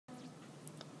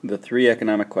The three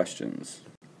economic questions.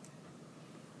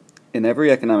 In every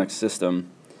economic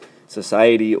system,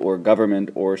 society or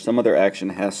government or some other action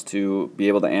has to be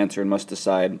able to answer and must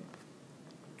decide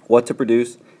what to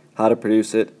produce, how to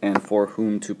produce it, and for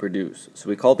whom to produce. So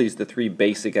we call these the three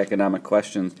basic economic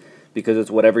questions because it's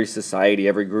what every society,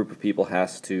 every group of people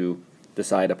has to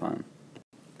decide upon.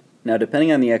 Now,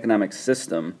 depending on the economic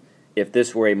system, if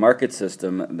this were a market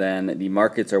system, then the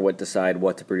markets are what decide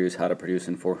what to produce, how to produce,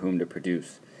 and for whom to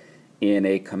produce. In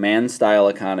a command-style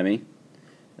economy,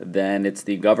 then it's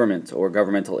the government or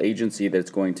governmental agency that's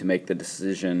going to make the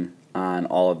decision on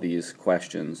all of these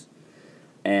questions.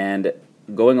 And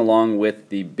going along with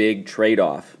the big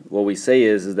trade-off, what we say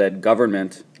is that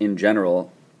government in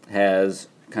general has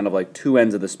kind of like two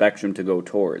ends of the spectrum to go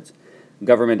towards.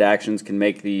 Government actions can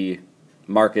make the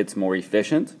markets more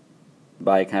efficient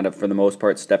by kind of, for the most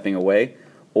part, stepping away,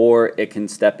 or it can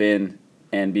step in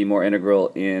and be more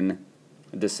integral in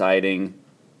deciding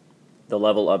the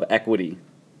level of equity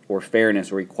or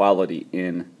fairness or equality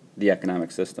in the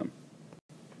economic system.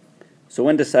 So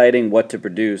when deciding what to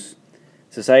produce,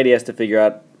 society has to figure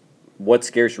out what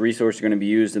scarce resources are going to be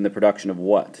used in the production of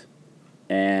what.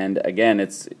 And again,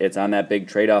 it's on that big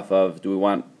trade-off of, do we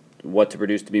want what to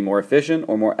produce to be more efficient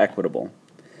or more equitable?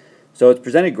 So it's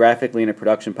presented graphically in a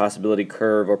production possibility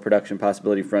curve or production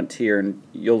possibility frontier, and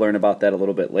you'll learn about that a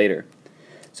little bit later.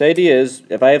 So the idea is,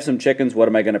 if I have some chickens, what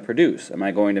am I going to produce? Am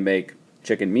I going to make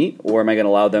chicken meat, or am I going to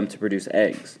allow them to produce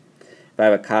eggs? If I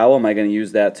have a cow, am I going to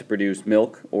use that to produce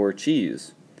milk or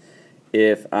cheese?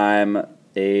 If I'm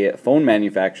a phone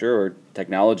manufacturer or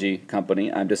technology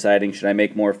company, I'm deciding, should I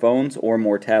make more phones or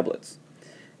more tablets?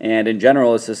 And in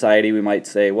general, as society, we might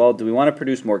say, well, do we want to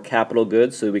produce more capital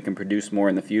goods so that we can produce more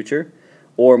in the future,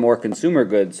 or more consumer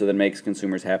goods so that it makes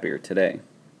consumers happier today?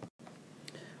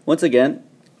 Once again,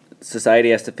 society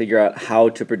has to figure out how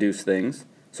to produce things.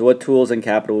 So what tools and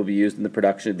capital will be used in the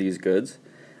production of these goods?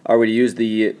 Are we to use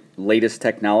the latest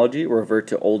technology or revert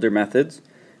to older methods?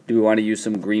 Do we want to use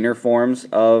some greener forms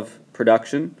of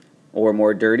production or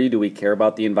more dirty? Do we care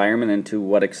about the environment, and to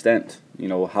what extent? You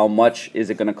know, how much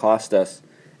is it going to cost us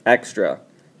extra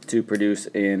to produce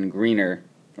in greener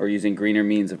or using greener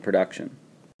means of production?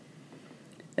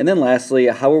 And then lastly,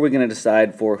 how are we going to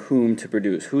decide for whom to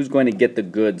produce? Who's going to get the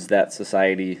goods that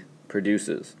society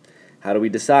produces? How do we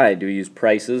decide? Do we use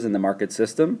prices in the market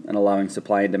system and allowing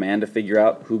supply and demand to figure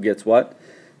out who gets what?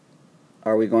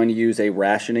 Are we going to use a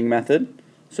rationing method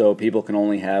so people can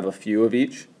only have a few of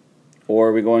each? Or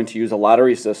are we going to use a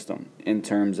lottery system in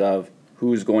terms of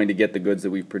who's going to get the goods that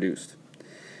we've produced?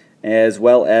 As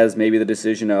well as maybe the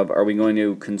decision of, are we going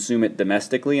to consume it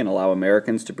domestically and allow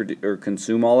Americans to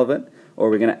consume all of it, or are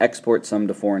we going to export some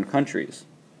to foreign countries?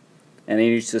 And in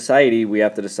each society, we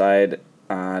have to decide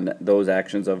on those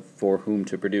actions of for whom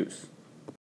to produce.